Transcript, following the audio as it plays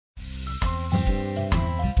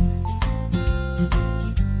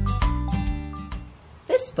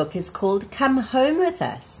This book is called Come Home With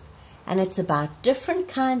Us, and it's about different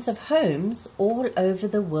kinds of homes all over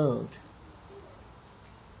the world.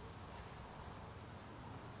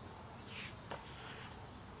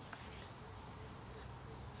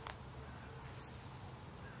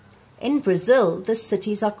 In Brazil, the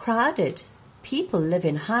cities are crowded. People live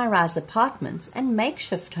in high-rise apartments and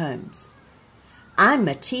makeshift homes. I'm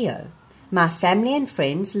Matteo. My family and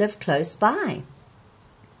friends live close by.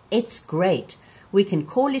 It's great. We can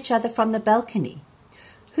call each other from the balcony.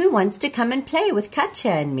 Who wants to come and play with Katja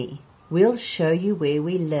and me? We'll show you where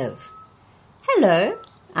we live. Hello,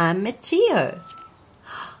 I'm Matteo.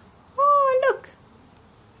 Oh, look.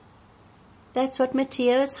 That's what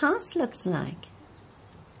Matteo's house looks like.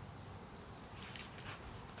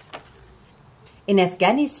 In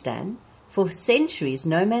Afghanistan, for centuries,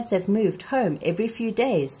 nomads have moved home every few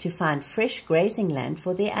days to find fresh grazing land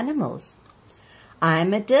for their animals.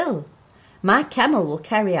 I'm Adil. My camel will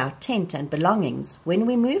carry our tent and belongings when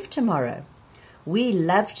we move tomorrow. We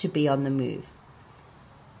love to be on the move.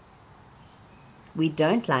 We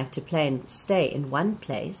don't like to play and stay in one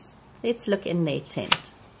place. Let's look in their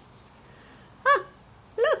tent. Ah,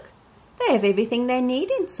 look, they have everything they need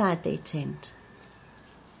inside their tent.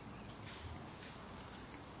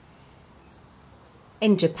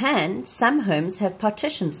 In Japan, some homes have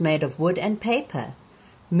partitions made of wood and paper.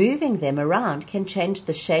 Moving them around can change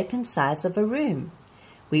the shape and size of a room.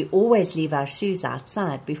 We always leave our shoes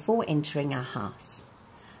outside before entering our house.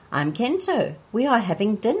 I'm Kento. We are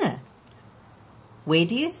having dinner. Where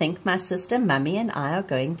do you think my sister, Mummy, and I are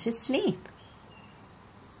going to sleep?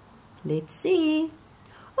 Let's see.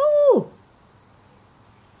 Oh!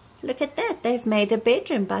 Look at that. They've made a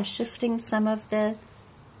bedroom by shifting some of the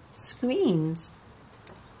screens.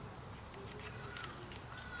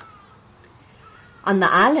 On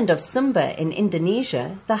the island of Sumba in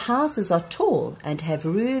Indonesia, the houses are tall and have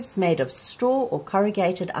roofs made of straw or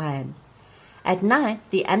corrugated iron. At night,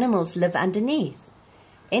 the animals live underneath.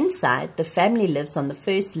 Inside, the family lives on the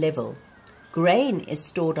first level. Grain is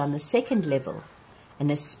stored on the second level,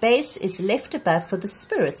 and a space is left above for the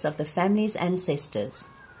spirits of the family's ancestors.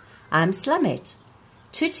 I'm Slamet.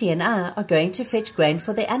 Tutti and I are going to fetch grain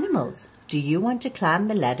for the animals. Do you want to climb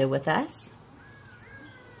the ladder with us?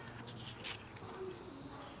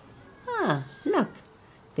 Ah, look,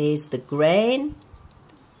 there's the grain,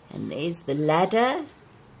 and there's the ladder.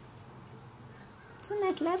 Isn't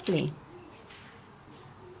that lovely?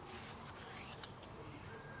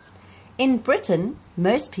 In Britain,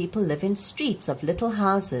 most people live in streets of little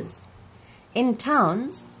houses. In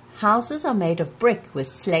towns, houses are made of brick with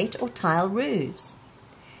slate or tile roofs.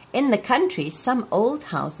 In the country, some old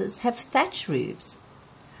houses have thatch roofs.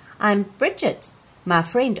 I'm Bridget. My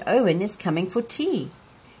friend Owen is coming for tea.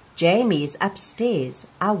 Jamie is upstairs.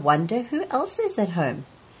 I wonder who else is at home.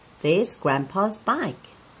 There's Grandpa's bike.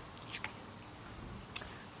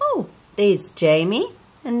 Oh, there's Jamie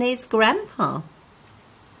and there's Grandpa.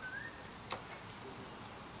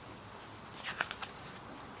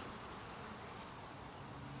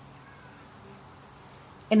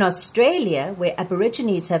 In Australia, where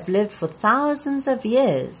Aborigines have lived for thousands of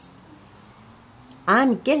years,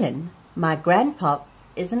 I'm Gillen. My grandpa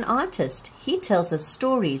is an artist. He tells us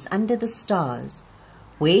stories under the stars.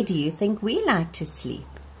 Where do you think we like to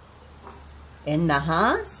sleep? In the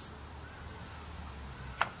house?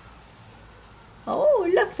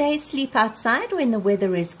 Oh, look, they sleep outside when the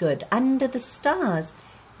weather is good, under the stars,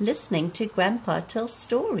 listening to Grandpa tell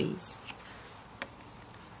stories.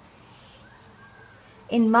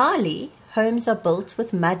 In Mali, homes are built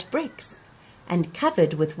with mud bricks and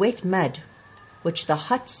covered with wet mud, which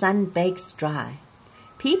the hot sun bakes dry.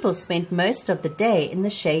 People spend most of the day in the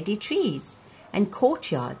shady trees and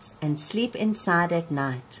courtyards and sleep inside at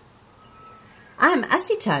night. I'm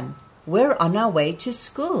Asitan. We're on our way to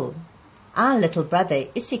school. Our little brother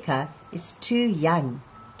Isika is too young.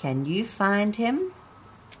 Can you find him?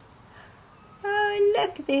 Oh,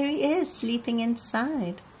 look, there he is, sleeping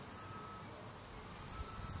inside.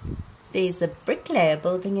 There's a bricklayer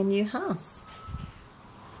building a new house.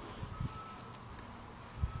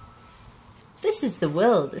 This is the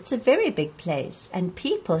world. It's a very big place, and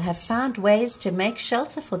people have found ways to make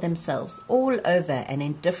shelter for themselves all over and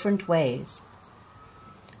in different ways.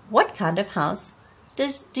 What kind of house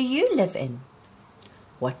do you live in?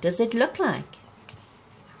 What does it look like?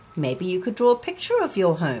 Maybe you could draw a picture of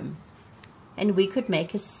your home, and we could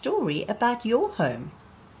make a story about your home.